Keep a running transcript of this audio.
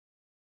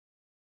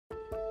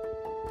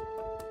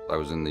I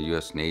was in the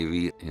U.S.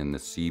 Navy in the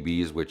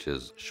CBs, which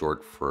is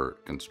short for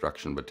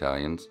construction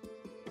battalions.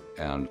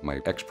 And my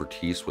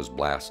expertise was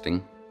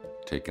blasting,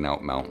 taking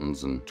out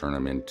mountains and turn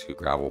them into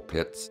gravel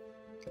pits.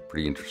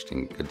 Pretty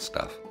interesting, good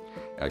stuff.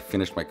 I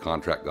finished my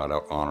contract, got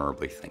out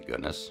honorably, thank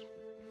goodness,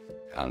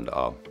 and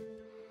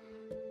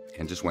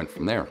just went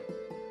from there.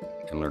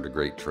 And learned a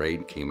great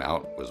trade, came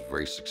out, was a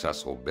very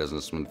successful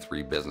businessman,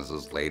 3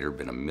 businesses later,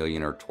 been a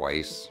millionaire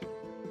twice.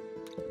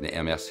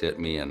 The MS hit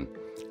me and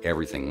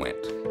everything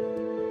went.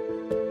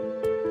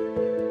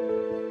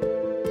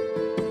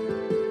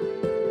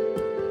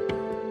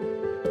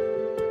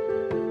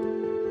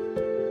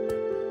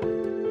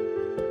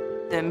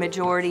 The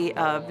majority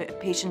of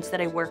patients that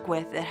I work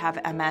with that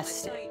have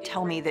MS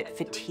tell me that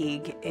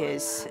fatigue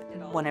is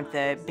one of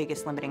the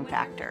biggest limiting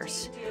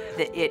factors,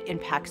 that it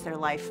impacts their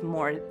life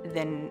more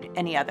than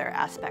any other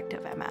aspect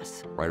of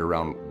MS. Right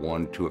around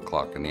 1, 2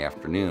 o'clock in the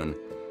afternoon,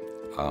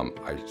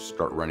 I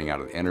start running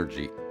out of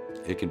energy.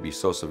 It can be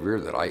so severe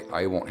that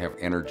I won't have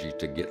energy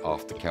to get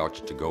off the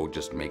couch to go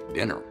just make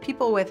dinner.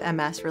 People with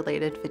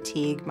MS-related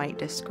fatigue might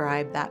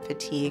describe that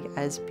fatigue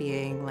as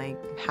being like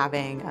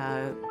having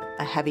a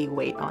heavy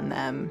weight on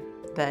them,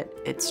 that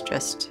it's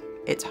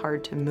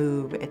hard to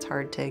move, it's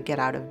hard to get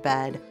out of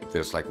bed.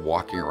 It's like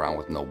walking around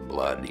with no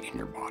blood in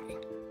your body.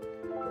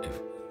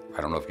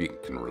 I don't know if you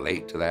can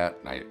relate to that,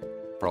 and I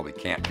probably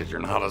can't because you're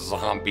not a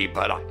zombie,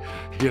 but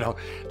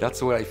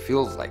that's what it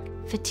feels like.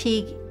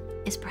 Fatigue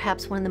is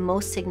perhaps one of the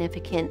most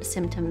significant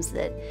symptoms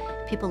that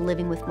people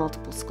living with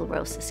multiple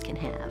sclerosis can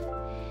have.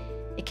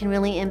 It can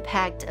really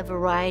impact a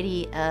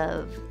variety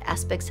of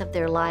aspects of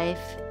their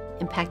life,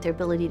 impact their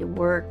ability to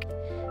work,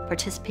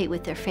 participate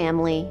with their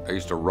family. I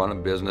used to run a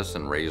business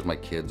and raise my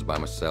kids by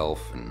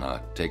myself and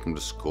take them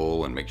to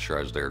school and make sure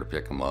I was there to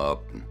pick them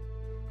up and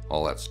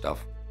all that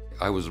stuff.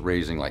 I was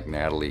raising like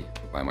Natalie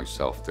by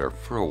myself there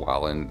for a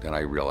while, and then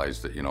I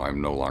realized that,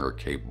 I'm no longer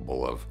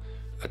capable of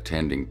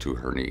attending to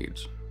her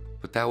needs.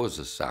 But that was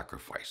a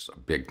sacrifice, a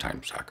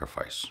big-time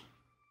sacrifice.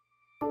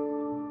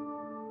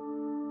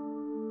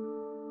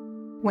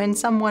 When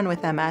someone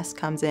with MS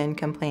comes in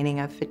complaining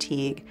of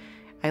fatigue,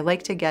 I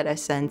like to get a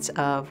sense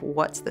of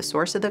what's the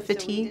source of the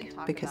fatigue,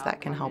 because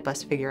that can help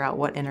us figure out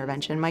what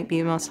intervention might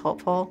be most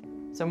helpful.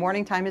 So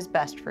morning time is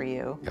best for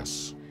you.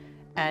 Yes.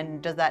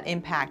 And does that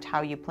impact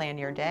how you plan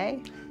your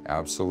day?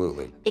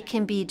 Absolutely. It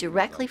can be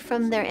directly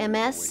from their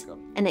MS,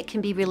 and it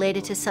can be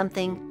related to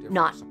something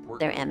not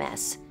their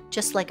MS.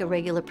 Just like a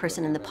regular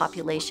person in the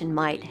population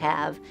might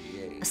have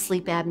a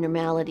sleep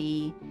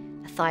abnormality,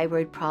 a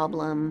thyroid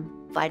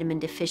problem, vitamin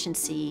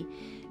deficiency.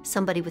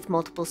 Somebody with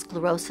multiple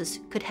sclerosis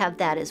could have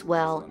that as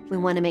well. We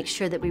want to make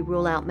sure that we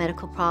rule out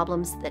medical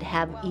problems that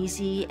have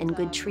easy and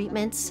good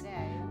treatments.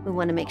 We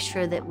want to make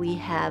sure that we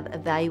have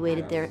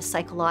evaluated their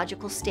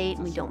psychological state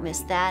and we don't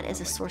miss that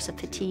as a source of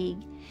fatigue.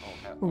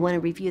 We want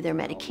to review their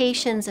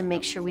medications and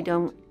make sure we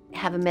don't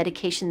have a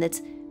medication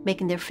that's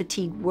making their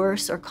fatigue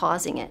worse or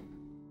causing it.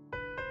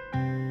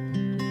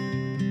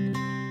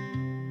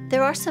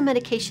 There are some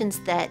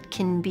medications that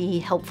can be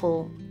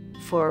helpful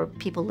for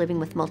people living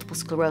with multiple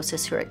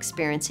sclerosis who are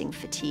experiencing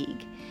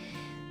fatigue.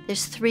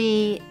 There's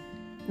 3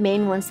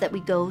 main ones that we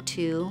go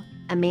to: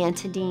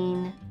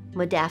 amantadine,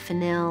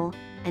 modafinil,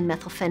 and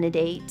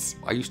methylphenidate.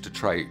 I used to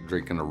try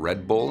drinking a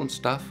Red Bull and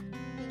stuff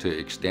to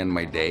extend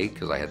my day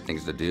because I had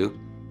things to do.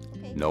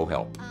 No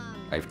help.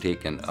 I've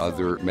taken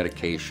other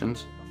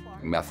medications,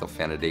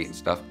 methylphenidate and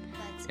stuff,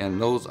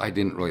 and those, I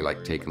didn't really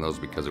like taking those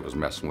because it was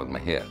messing with my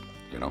head,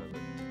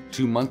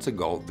 2 months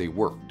ago, they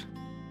worked.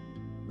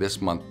 This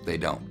month, they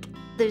don't.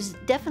 There's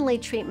definitely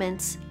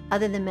treatments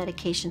other than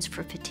medications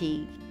for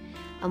fatigue.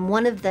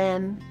 One of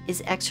them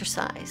is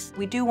exercise.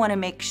 We do want to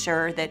make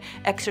sure that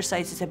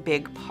exercise is a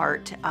big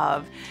part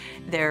of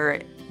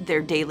their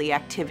daily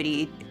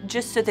activity,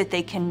 just so that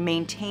they can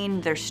maintain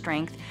their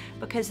strength,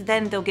 because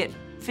then they'll get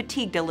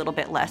fatigued a little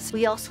bit less.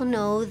 We also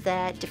know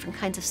that different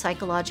kinds of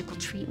psychological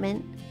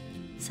treatment,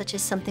 such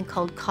as something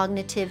called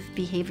cognitive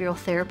behavioral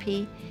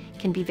therapy,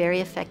 can be very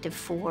effective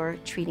for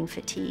treating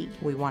fatigue.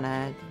 We want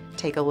to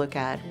take a look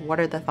at what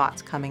are the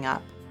thoughts coming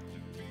up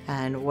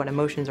and what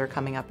emotions are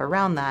coming up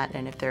around that,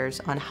 and if there's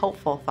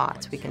unhelpful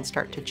thoughts, we can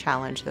start to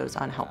challenge those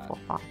unhelpful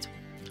thoughts.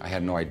 I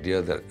had no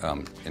idea that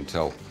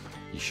until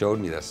you showed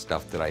me this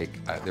stuff that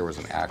there was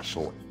an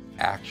actual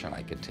action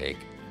I could take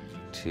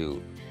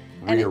to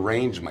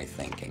rearrange my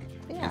thinking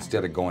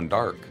instead of going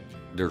dark.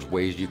 There's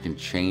ways you can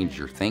change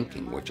your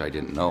thinking, which I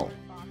didn't know.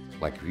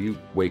 Like if you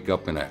wake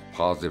up in a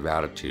positive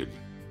attitude,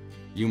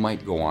 you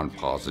might go on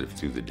positive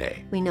through the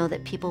day. We know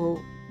that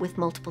people with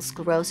multiple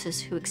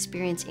sclerosis who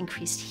experience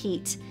increased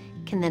heat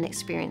can then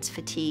experience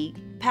fatigue.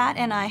 Pat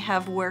and I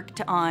have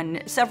worked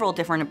on several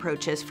different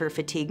approaches for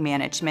fatigue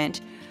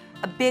management.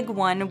 A big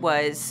one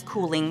was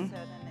cooling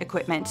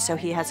equipment, so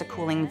he has a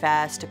cooling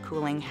vest, a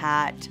cooling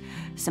hat,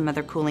 some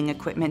other cooling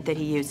equipment that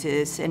he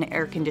uses, an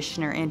air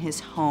conditioner in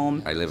his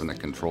home. I live in a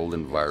controlled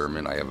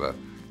environment. I have an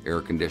air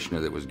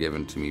conditioner that was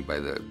given to me by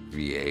the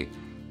VA.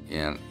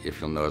 And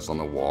if you'll notice on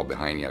the wall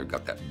behind me, I've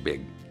got that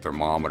big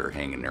thermometer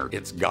hanging there.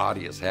 It's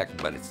gaudy as heck,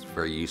 but it's a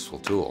very useful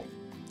tool.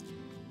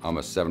 I'm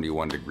a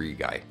 71-degree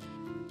guy,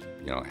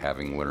 you know,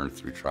 having learned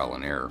through trial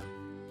and error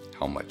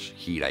how much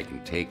heat I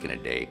can take in a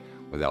day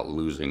without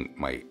losing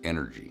my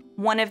energy.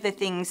 One of the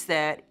things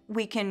that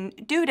we can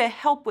do to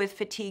help with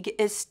fatigue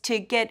is to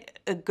get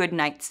a good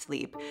night's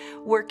sleep.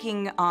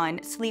 Working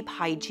on sleep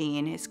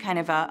hygiene is kind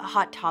of a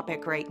hot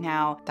topic right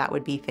now. That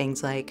would be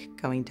things like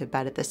going to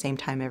bed at the same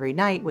time every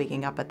night,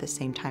 waking up at the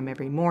same time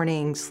every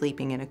morning,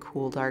 sleeping in a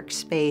cool, dark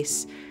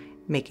space,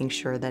 making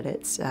sure that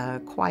it's a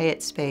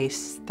quiet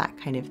space, that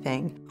kind of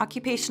thing.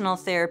 Occupational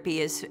therapy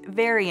is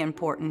very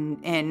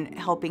important in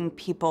helping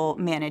people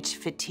manage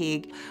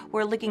fatigue.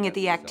 We're looking at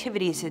the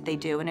activities that they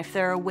do, and if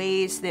there are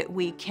ways that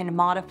we can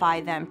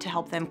modify them to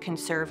help them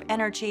conserve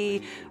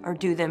energy or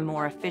do them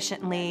more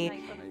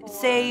efficiently.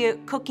 Say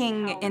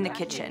cooking in the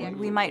kitchen.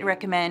 We might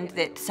recommend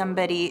that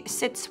somebody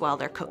sits while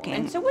they're cooking.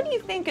 And so what do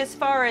you think as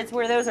far as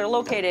where those are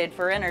located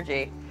for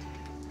energy?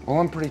 Well,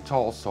 I'm pretty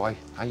tall, so I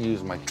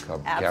use my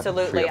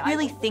Absolutely. cafeteria.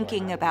 Really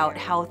thinking about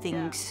how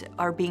things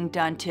are being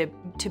done to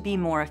be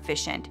more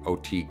efficient.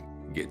 OT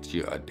gets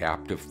you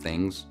adaptive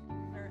things.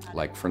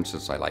 Like, for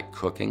instance, I like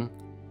cooking.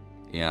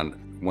 And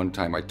one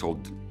time I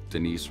told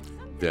Denise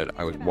that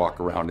I would walk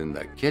around in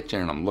the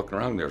kitchen and I'm looking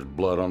around, there's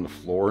blood on the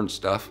floor and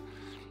stuff.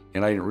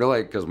 And I didn't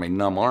realize, because of my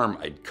numb arm,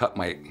 I'd cut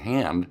my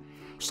hand.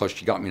 So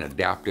she got me an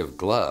adaptive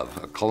glove,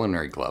 a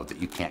culinary glove that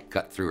you can't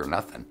cut through or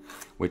nothing,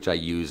 which I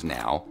use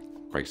now.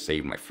 I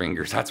saved my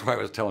fingers. That's why I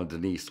was telling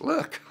Denise,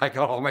 look, I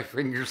got all my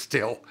fingers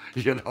still,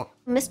 you know.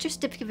 Mr.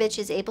 Stipkovich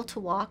is able to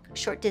walk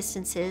short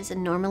distances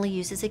and normally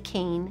uses a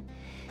cane,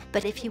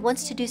 but if he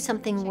wants to do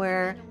something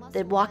where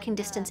the walking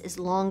distance is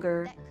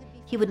longer,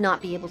 he would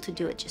not be able to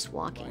do it just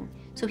walking.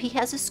 So he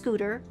has a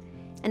scooter,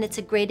 and it's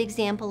a great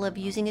example of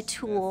using a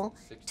tool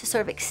to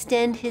sort of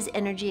extend his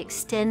energy,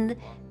 extend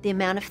the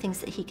amount of things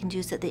that he can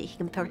do so that he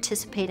can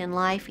participate in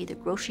life, either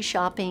grocery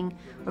shopping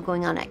or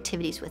going on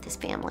activities with his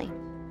family.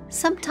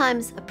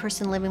 Sometimes a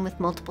person living with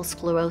multiple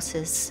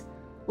sclerosis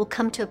will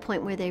come to a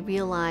point where they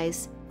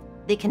realize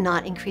they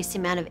cannot increase the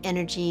amount of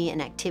energy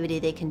and activity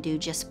they can do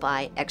just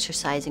by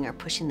exercising or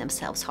pushing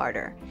themselves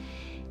harder.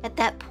 At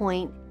that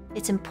point,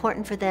 it's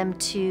important for them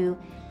to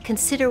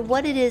consider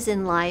what it is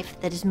in life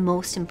that is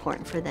most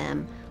important for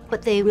them,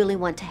 what they really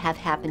want to have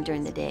happen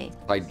during the day.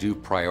 I do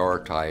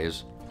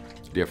prioritize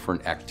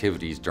different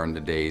activities during the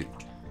day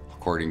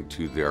according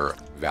to their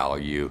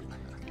value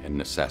and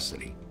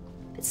necessity.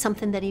 If it's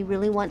something that he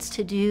really wants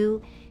to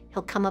do,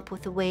 he'll come up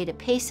with a way to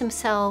pace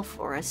himself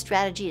or a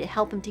strategy to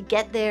help him to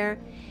get there.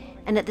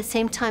 And at the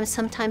same time,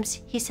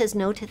 sometimes he says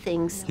no to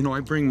things. You know,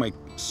 I bring my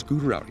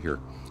scooter out here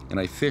and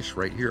I fish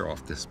right here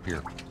off this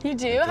pier. You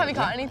do? Have you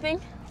caught anything?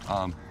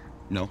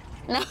 No.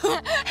 No.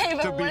 Hey,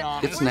 but be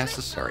honest. It's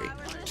necessary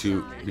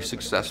to be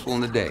successful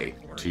in the day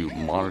to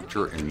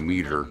monitor and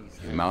meter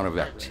the amount of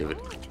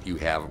activity you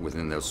have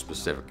within those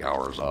specific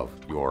hours of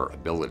your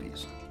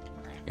abilities.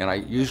 And I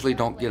usually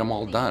don't get them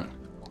all done,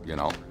 you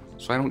know,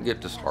 so I don't get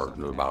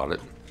disheartened about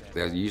it.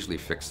 They usually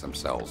fix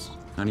themselves.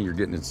 Honey, you're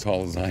getting as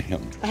tall as I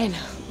am. I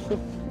know.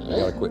 You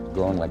gotta quit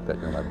growing like that,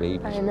 you're my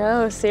baby. I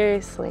know,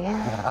 seriously.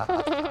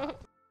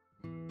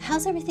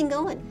 How's everything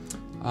going?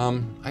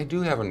 I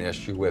do have an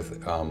issue with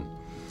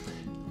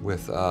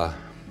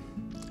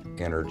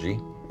energy.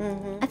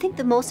 I think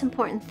the most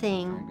important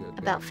thing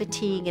about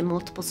fatigue and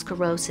multiple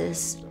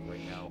sclerosis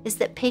is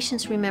that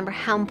patients remember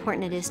how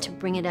important it is to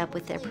bring it up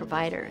with their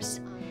providers.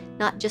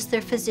 Not just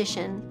their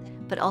physician,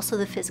 but also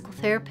the physical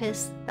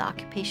therapist, the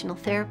occupational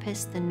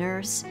therapist, the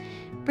nurse.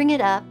 Bring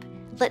it up,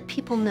 let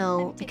people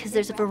know, because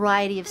there's a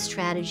variety of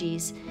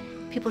strategies.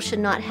 People should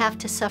not have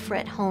to suffer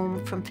at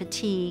home from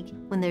fatigue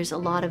when there's a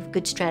lot of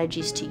good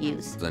strategies to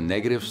use. The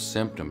negative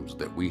symptoms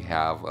that we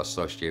have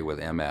associated with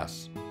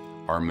MS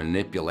are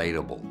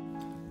manipulatable.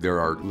 There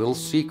are little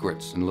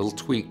secrets and little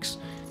tweaks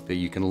that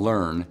you can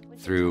learn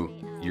through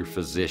your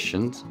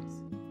physicians,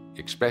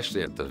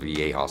 especially at the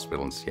VA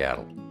hospital in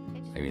Seattle.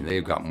 I mean,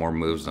 they've got more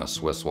moves than a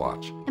Swiss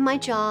watch. In my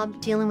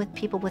job, dealing with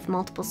people with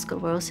multiple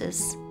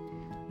sclerosis,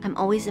 I'm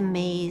always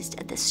amazed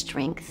at the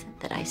strength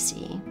that I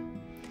see.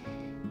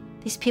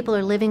 These people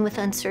are living with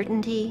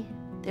uncertainty.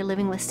 They're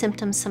living with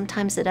symptoms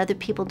sometimes that other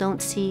people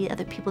don't see.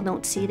 Other people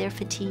don't see their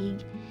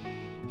fatigue.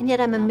 And yet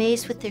I'm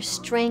amazed with their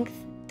strength,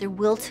 their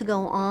will to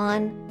go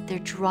on, their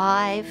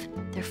drive,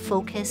 their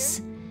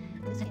focus.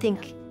 I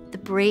think the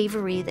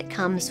bravery that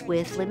comes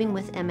with living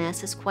with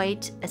MS is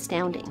quite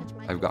astounding.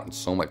 I've gotten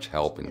so much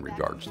help in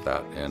regards to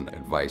that and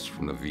advice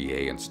from the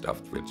VA and stuff,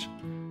 which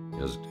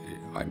is,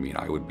 I mean,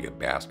 I would be a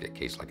basket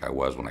case like I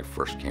was when I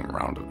first came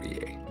around to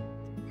VA.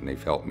 And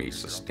they've helped me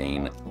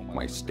sustain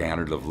my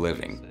standard of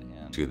living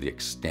to the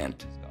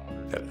extent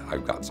that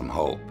I've got some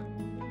hope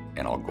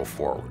and I'll go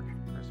forward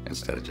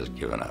instead of just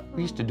giving up.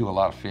 We used to do a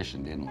lot of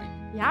fishing, didn't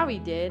we? Yeah, we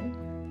did.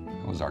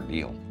 That was our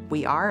deal.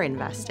 We are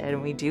invested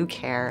and we do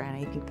care, and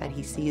I think that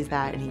he sees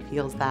that and he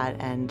feels that,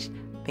 and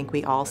I think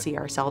we all see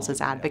ourselves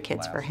as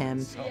advocates for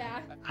him.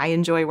 Yeah. I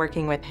enjoy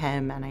working with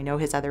him, and I know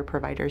his other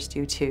providers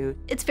do too.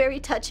 It's very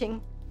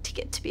touching to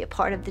get to be a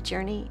part of the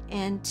journey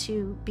and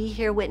to be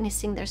here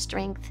witnessing their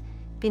strength,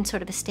 being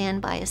sort of a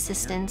standby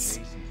assistance.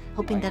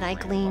 hoping that I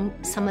glean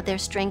some of their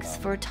strengths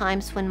for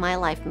times when my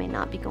life may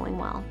not be going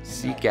well.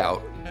 Seek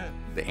out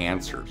the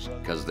answers,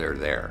 because they're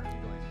there.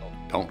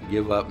 Don't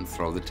give up and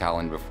throw the towel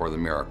in before the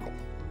miracle.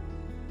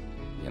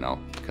 You know,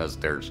 because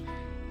there's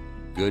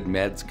good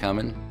meds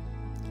coming,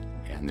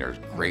 and there's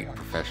great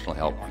professional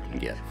help you can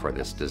get for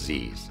this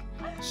disease.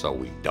 So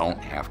we don't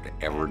have to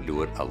ever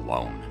do it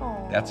alone.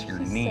 Aww, that's your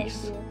she's niece.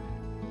 So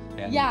cute.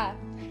 And Yeah.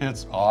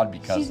 it's odd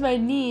because She's my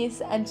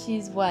niece, and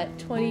she's what,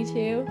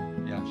 22?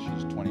 yeah,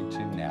 she's 22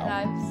 now. And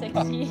I'm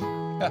 60.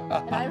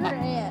 And I'm her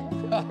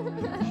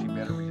aunt. She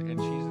better be